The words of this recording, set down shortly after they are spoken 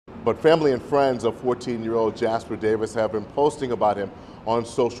But family and friends of 14-year-old Jasper Davis have been posting about him on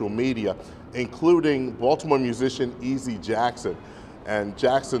social media, including Baltimore musician Easy Jackson. And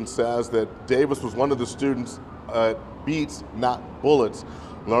Jackson says that Davis was one of the students at Beats Not Bullets,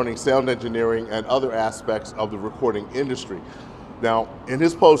 learning sound engineering and other aspects of the recording industry. Now, in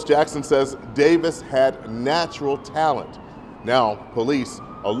his post, Jackson says Davis had natural talent. Now, police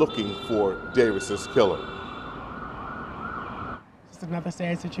are looking for Davis's killer. It's another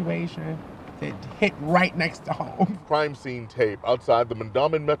sad situation that hit right next to home. Crime scene tape outside the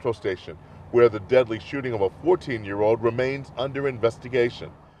Mondawmin Metro Station, where the deadly shooting of a 14-year-old remains under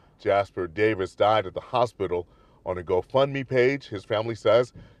investigation. Jasper Davis died at the hospital. On a GoFundMe page, his family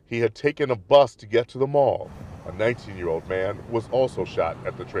says he had taken a bus to get to the mall. A 19-year-old man was also shot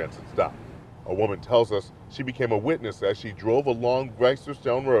at the transit stop. A woman tells us she became a witness as she drove along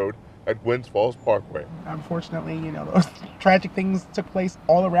Greisterstone Road at Gwynns Falls Parkway. Unfortunately, those tragic things took place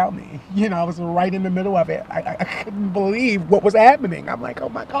all around me. I was right in the middle of it. I couldn't believe what was happening. I'm like, oh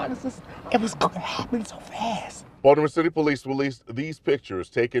my God, it was happening so fast. Baltimore City Police released these pictures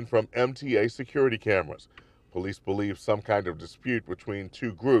taken from MTA security cameras. Police believe some kind of dispute between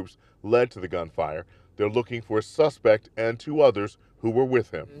two groups led to the gunfire. They're looking for a suspect and two others who were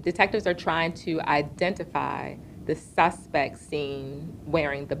with him. Detectives are trying to identify the suspect seen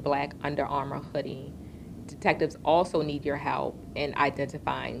wearing the black Under Armour hoodie. Detectives also need your help in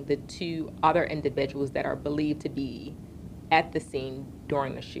identifying the two other individuals that are believed to be at the scene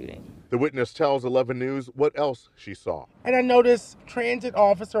during the shooting. The witness tells 11 News what else she saw. And I noticed transit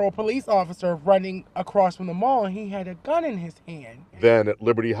officer or police officer running across from the mall, and he had a gun in his hand. Then at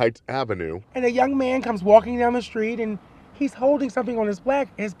Liberty Heights Avenue. And a young man comes walking down the street, and he's holding something on his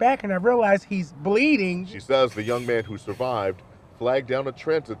back, and I realize he's bleeding. She says the young man who survived flagged down a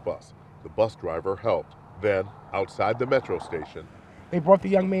transit bus. The bus driver helped. Then, outside the metro station, they brought the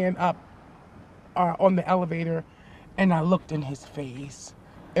young man up on the elevator, and I looked in his face.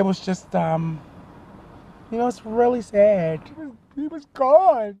 It was just, it's really sad. He was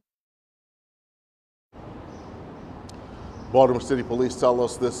gone. Baltimore City Police tell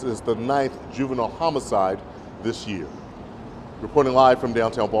us this is the 9th juvenile homicide this year. Reporting live from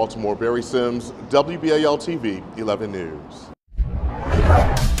downtown Baltimore, Barry Sims, WBAL-TV 11 News.